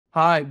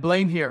Hi,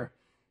 Blaine here.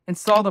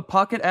 Install the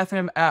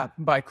Pocketfm app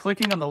by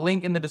clicking on the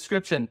link in the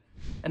description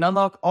and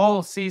unlock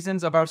all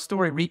seasons of our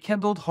story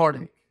Rekindled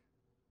Heartache.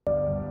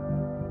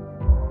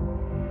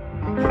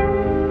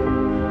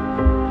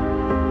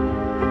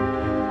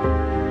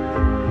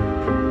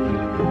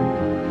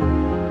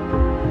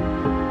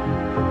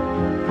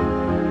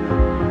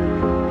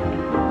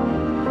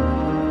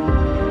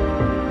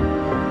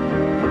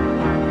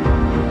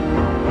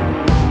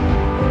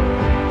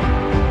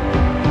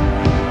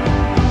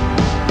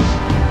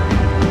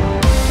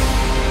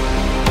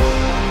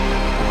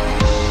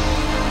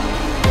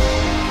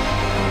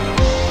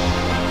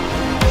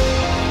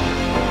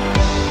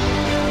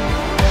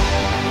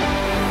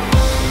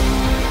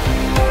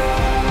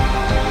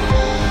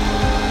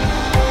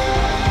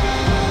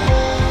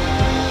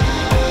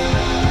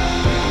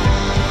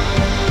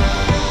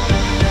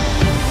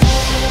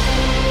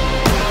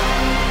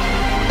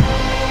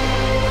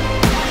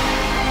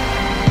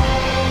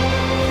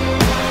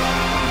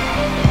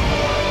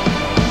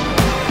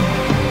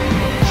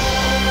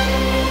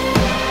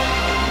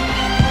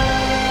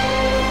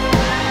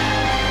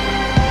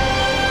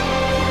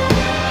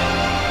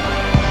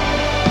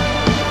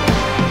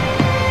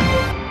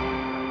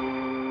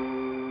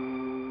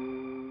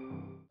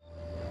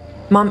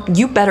 Mom,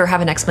 you better have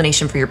an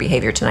explanation for your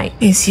behavior tonight.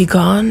 Is he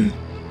gone?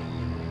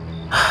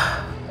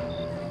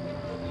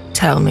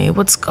 Tell me,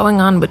 what's going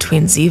on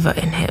between Ziva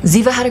and him?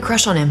 Ziva had a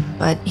crush on him,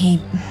 but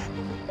he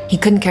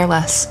couldn't care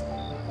less.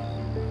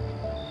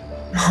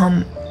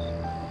 Mom,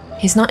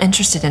 he's not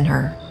interested in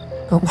her.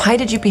 But why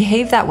did you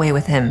behave that way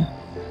with him?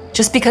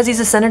 Just because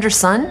he's a senator's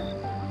son?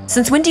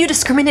 Since when do you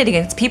discriminate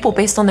against people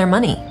based on their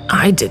money?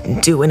 I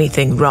didn't do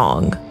anything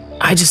wrong.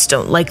 I just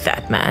don't like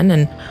that man,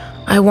 and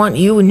I want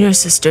you and your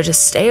sister to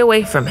stay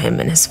away from him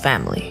and his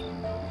family.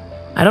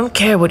 I don't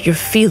care what your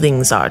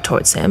feelings are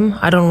towards him.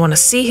 I don't want to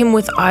see him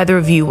with either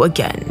of you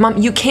again. Mom,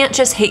 you can't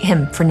just hate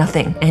him for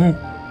nothing. And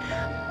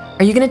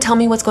are you going to tell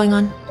me what's going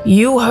on?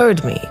 You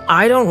heard me.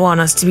 I don't want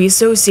us to be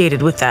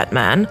associated with that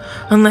man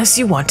unless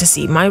you want to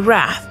see my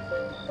wrath.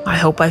 I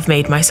hope I've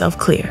made myself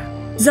clear.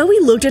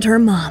 Zoey looked at her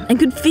mom and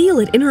could feel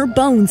it in her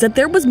bones that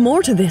there was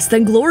more to this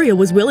than Gloria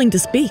was willing to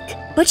speak.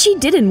 But she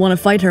didn't want to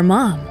fight her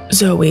mom.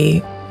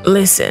 Zoey,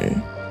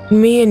 listen,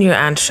 me and your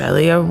Aunt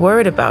Shelley are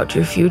worried about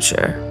your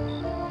future.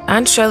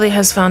 Aunt Shelley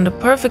has found a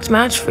perfect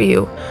match for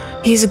you.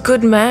 He's a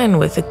good man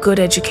with a good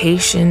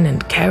education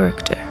and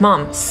character.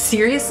 Mom,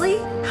 seriously?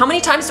 How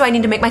many times do I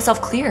need to make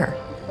myself clear?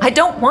 I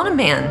don't want a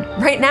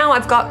man. Right now,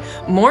 I've got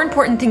more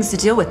important things to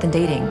deal with than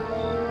dating.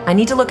 I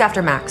need to look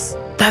after Max.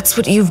 That's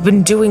what you've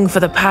been doing for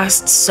the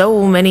past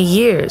so many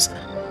years.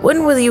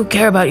 When will you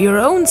care about your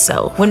own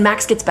self? When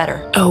Max gets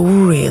better. Oh,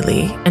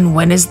 really? And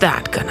when is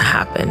that gonna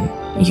happen?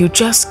 You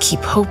just keep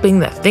hoping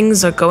that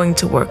things are going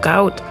to work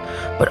out,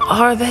 but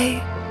are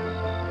they?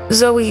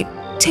 Zoey,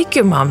 take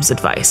your mom's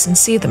advice and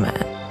see the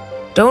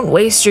man. Don't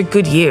waste your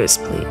good years,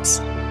 please.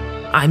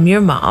 I'm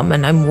your mom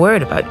and I'm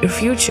worried about your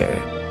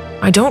future.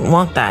 I don't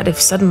want that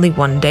if suddenly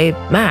one day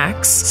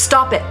Max…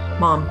 Stop it,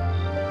 Mom.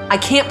 I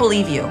can't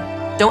believe you.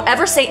 Don't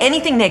ever say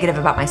anything negative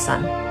about my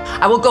son.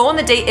 I will go on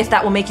the date if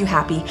that will make you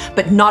happy,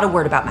 but not a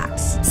word about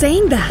Max.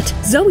 Saying that,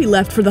 Zoey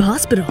left for the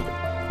hospital.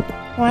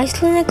 Why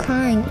is Luna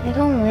crying? I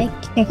don't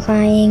like her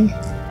crying.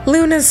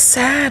 Luna's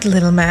sad,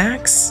 little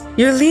Max.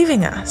 You're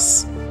leaving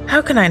us.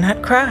 How can I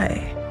not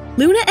cry?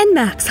 Luna and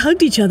Max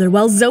hugged each other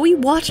while Zoey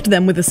watched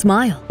them with a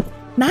smile.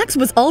 Max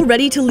was all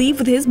ready to leave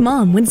with his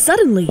mom when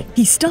suddenly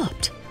he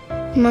stopped.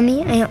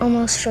 Mommy, I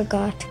almost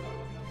forgot.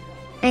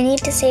 I need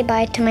to say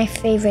bye to my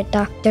favorite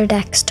Dr.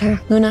 Dexter.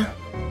 Luna,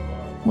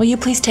 will you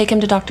please take him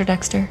to Dr.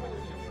 Dexter?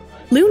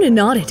 Luna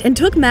nodded and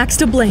took Max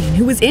to Blaine,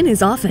 who was in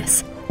his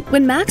office.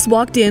 When Max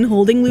walked in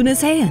holding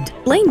Luna's hand,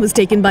 Blaine was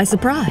taken by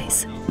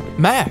surprise.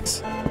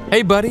 Max!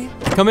 Hey, buddy.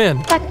 Come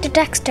in. Dr.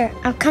 Dexter,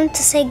 I've come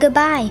to say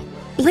goodbye.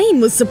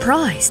 Blaine was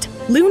surprised.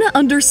 Luna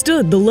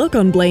understood the look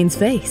on Blaine's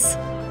face.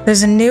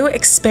 There's a new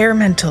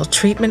experimental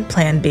treatment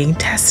plan being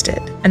tested,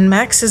 and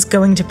Max is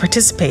going to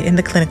participate in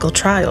the clinical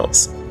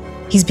trials.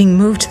 He's being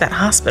moved to that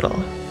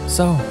hospital.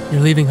 So,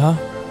 you're leaving, huh?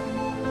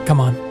 Come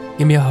on,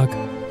 give me a hug.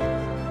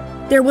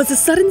 There was a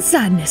sudden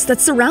sadness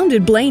that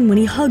surrounded Blaine when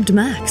he hugged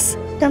Max.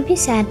 Don't be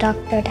sad,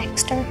 Dr.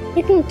 Dexter.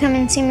 You can come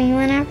and see me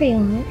whenever you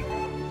want.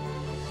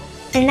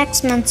 And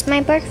next month's my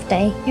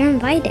birthday. You're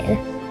invited.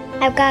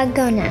 I've gotta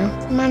go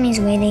now. Mommy's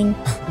waiting.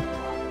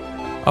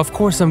 Of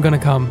course I'm gonna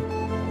come.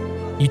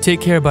 You take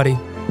care, buddy.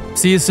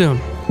 See you soon.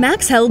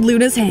 Max held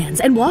Luna's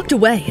hands and walked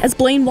away as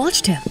Blaine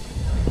watched him.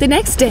 The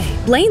next day,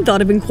 Blaine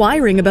thought of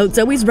inquiring about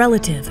Zoey's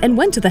relative and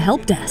went to the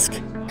help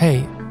desk.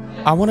 Hey,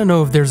 I want to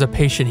know if there's a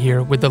patient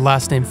here with the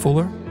last name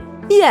Fuller.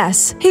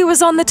 Yes, he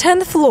was on the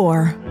 10th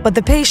floor, but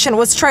the patient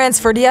was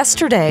transferred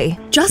yesterday.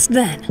 Just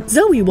then,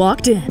 Zoey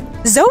walked in.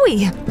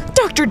 Zoey,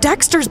 Dr.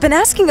 Dexter's been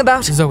asking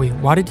about… Zoey,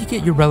 why did you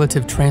get your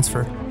relative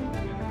transferred?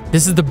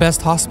 This is the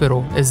best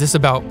hospital. Is this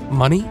about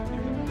money?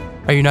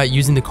 Are you not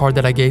using the card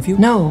that I gave you?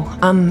 No,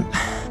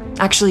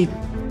 actually,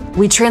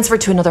 we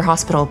transferred to another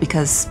hospital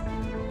because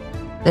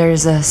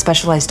there's a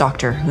specialized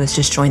doctor who has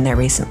just joined there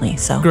recently,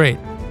 so… Great.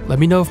 Let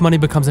me know if money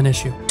becomes an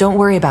issue. Don't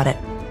worry about it.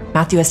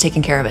 Matthew has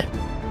taken care of it.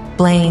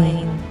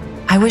 Blaine,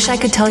 I wish I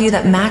could tell you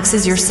that Max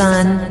is your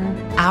son,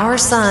 our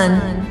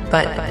son,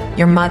 but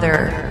your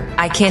mother,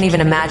 I can't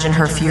even imagine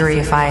her fury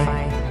if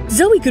I...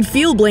 Zoey could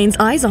feel Blaine's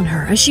eyes on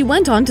her as she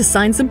went on to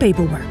sign some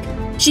paperwork.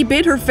 She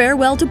bid her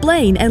farewell to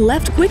Blaine and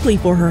left quickly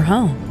for her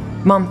home.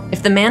 Mom,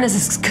 if the man is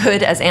as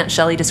good as Aunt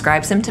Shelley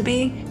describes him to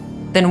be,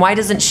 then why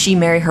doesn't she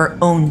marry her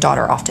own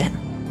daughter off to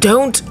him?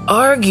 Don't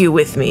argue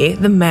with me.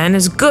 The man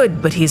is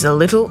good, but he's a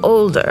little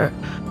older.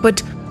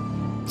 But,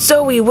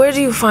 Zoey, where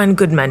do you find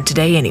good men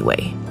today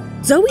anyway?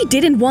 Zoey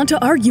didn't want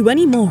to argue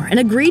anymore and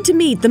agreed to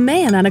meet the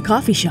man at a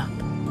coffee shop.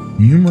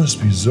 You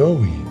must be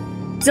Zoey.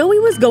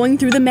 Zoey was going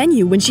through the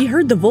menu when she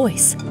heard the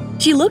voice.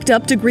 She looked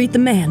up to greet the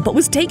man, but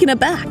was taken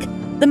aback.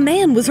 The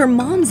man was her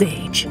mom's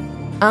age.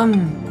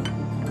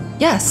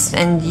 Yes,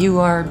 and you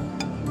are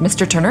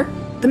Mr. Turner?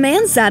 The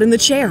man sat in the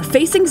chair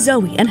facing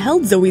Zoey and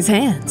held Zoey's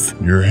hands.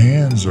 Your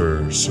hands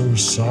are so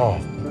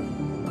soft.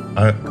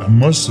 I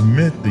must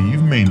admit that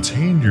you've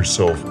maintained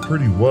yourself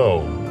pretty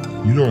well.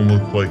 You don't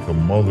look like a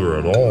mother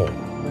at all.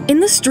 In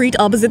the street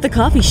opposite the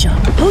coffee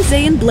shop,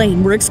 Jose and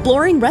Blaine were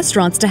exploring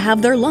restaurants to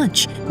have their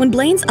lunch when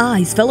Blaine's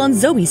eyes fell on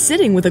Zoey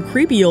sitting with a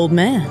creepy old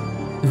man.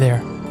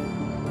 There.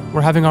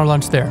 We're having our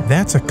lunch there.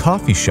 That's a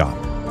coffee shop.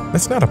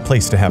 That's not a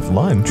place to have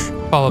lunch.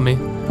 Follow me.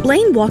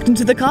 Blaine walked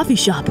into the coffee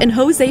shop and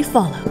Jose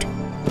followed.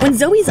 When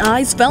Zoey's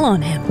eyes fell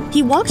on him,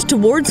 he walked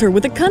towards her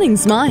with a cunning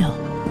smile.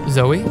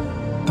 Zoey?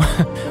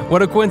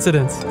 What a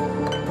coincidence.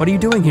 What are you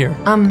doing here?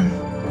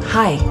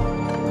 Hi.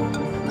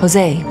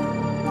 Jose.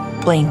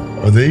 Blaine.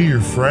 Are they your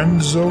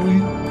friends,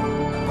 Zoey?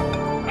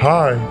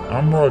 Hi,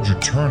 I'm Roger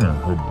Turner,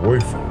 her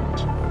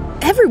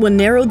boyfriend. Everyone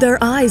narrowed their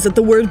eyes at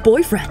the word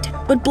boyfriend,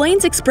 but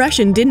Blaine's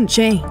expression didn't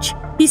change.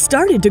 He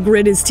started to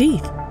grit his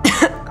teeth.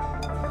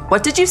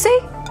 What did you say?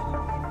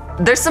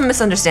 There's some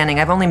misunderstanding.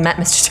 I've only met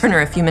Mr.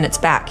 Turner a few minutes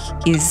back.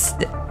 He's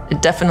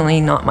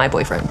definitely not my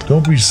boyfriend.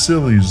 Don't be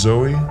silly,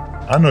 Zoey.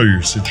 I know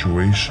your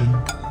situation.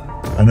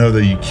 I know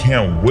that you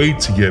can't wait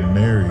to get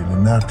married,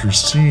 and after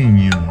seeing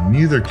you,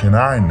 neither can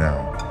I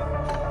now.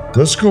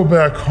 Let's go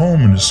back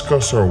home and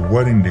discuss our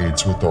wedding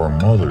dates with our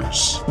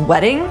mothers.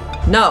 Wedding?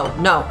 No,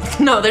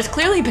 there's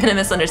clearly been a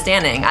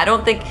misunderstanding. I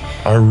don't think...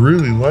 I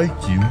really like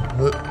you.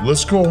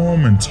 Let's go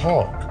home and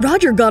talk.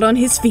 Roger got on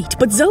his feet,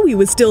 but Zoey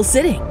was still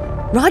sitting.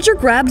 Roger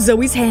grabbed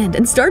Zoey's hand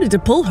and started to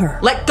pull her.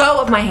 Let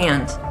go of my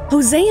hand.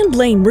 Jose and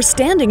Blaine were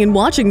standing and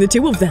watching the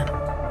two of them.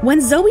 When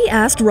Zoey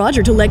asked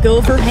Roger to let go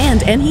of her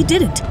hand and he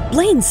didn't,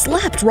 Blaine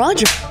slapped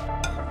Roger.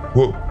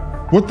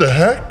 What the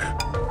heck?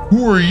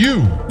 Who are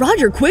you?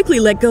 Roger quickly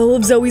let go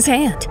of Zoey's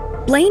hand.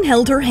 Blaine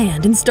held her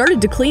hand and started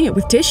to clean it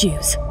with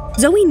tissues.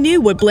 Zoey knew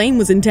what Blaine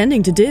was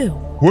intending to do.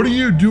 What are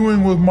you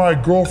doing with my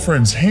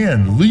girlfriend's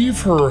hand?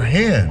 Leave her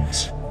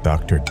hands.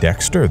 Dr.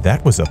 Dexter,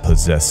 that was a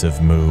possessive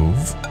move.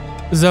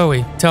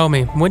 Zoey, tell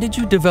me, when did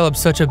you develop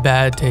such a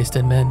bad taste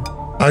in men?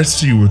 I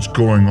see what's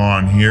going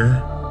on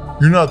here.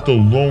 You're not the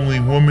lonely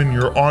woman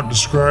your aunt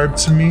described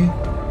to me.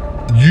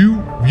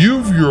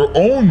 You've your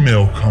own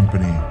mail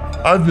company.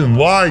 I've been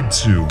lied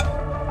to.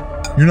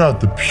 You're not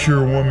the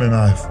pure woman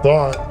I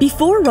thought.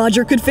 Before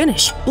Roger could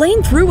finish,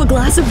 Blaine threw a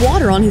glass of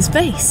water on his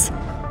face.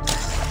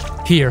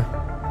 Here,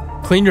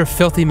 clean your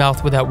filthy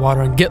mouth with that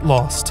water and get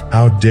lost.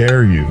 How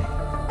dare you?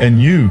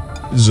 And you,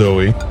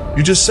 Zoey,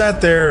 you just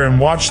sat there and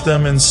watched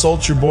them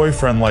insult your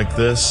boyfriend like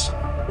this.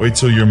 Wait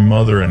till your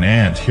mother and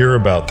aunt hear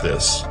about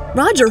this.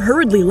 Roger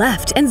hurriedly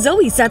left, and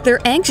Zoey sat there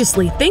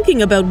anxiously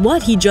thinking about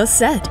what he just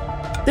said.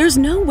 There's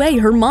no way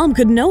her mom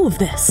could know of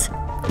this.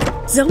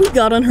 Zoey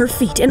got on her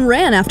feet and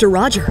ran after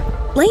Roger.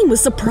 Blaine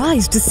was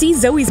surprised to see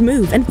Zoey's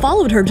move and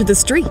followed her to the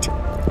street.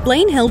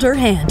 Blaine held her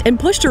hand and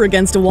pushed her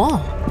against a wall.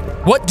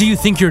 What do you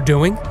think you're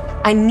doing?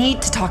 I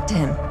need to talk to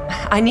him.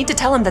 I need to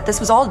tell him that this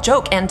was all a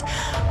joke and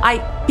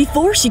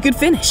Before she could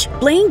finish,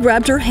 Blaine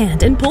grabbed her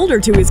hand and pulled her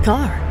to his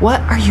car.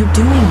 What are you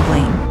doing,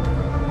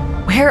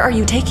 Blaine? Where are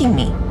you taking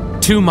me?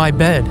 To my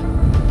bed.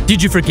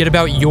 Did you forget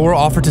about your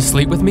offer to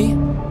sleep with me?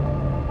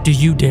 Do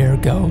you dare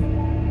go?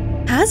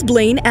 Has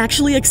Blaine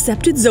actually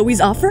accepted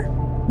Zoey's offer?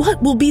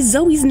 What will be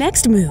Zoey's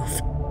next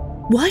move?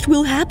 What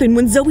will happen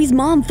when Zoey's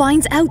mom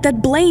finds out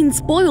that Blaine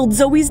spoiled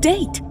Zoey's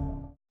date?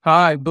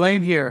 Hi,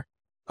 Blaine here.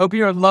 Hope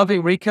you are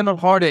loving Rekindled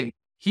Heartache.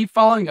 Keep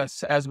following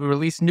us as we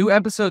release new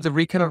episodes of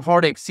Rekindled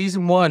Heartache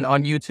Season 1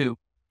 on YouTube.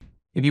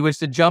 If you wish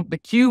to jump the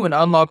queue and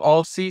unlock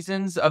all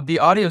seasons of the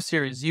audio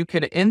series, you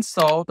can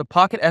install the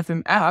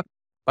Pocketfm app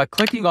by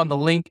clicking on the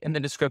link in the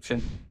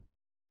description.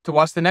 To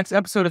watch the next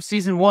episode of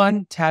Season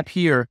 1, tap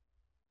here.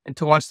 And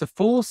to watch the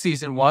full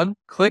Season 1,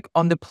 click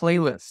on the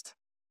playlist.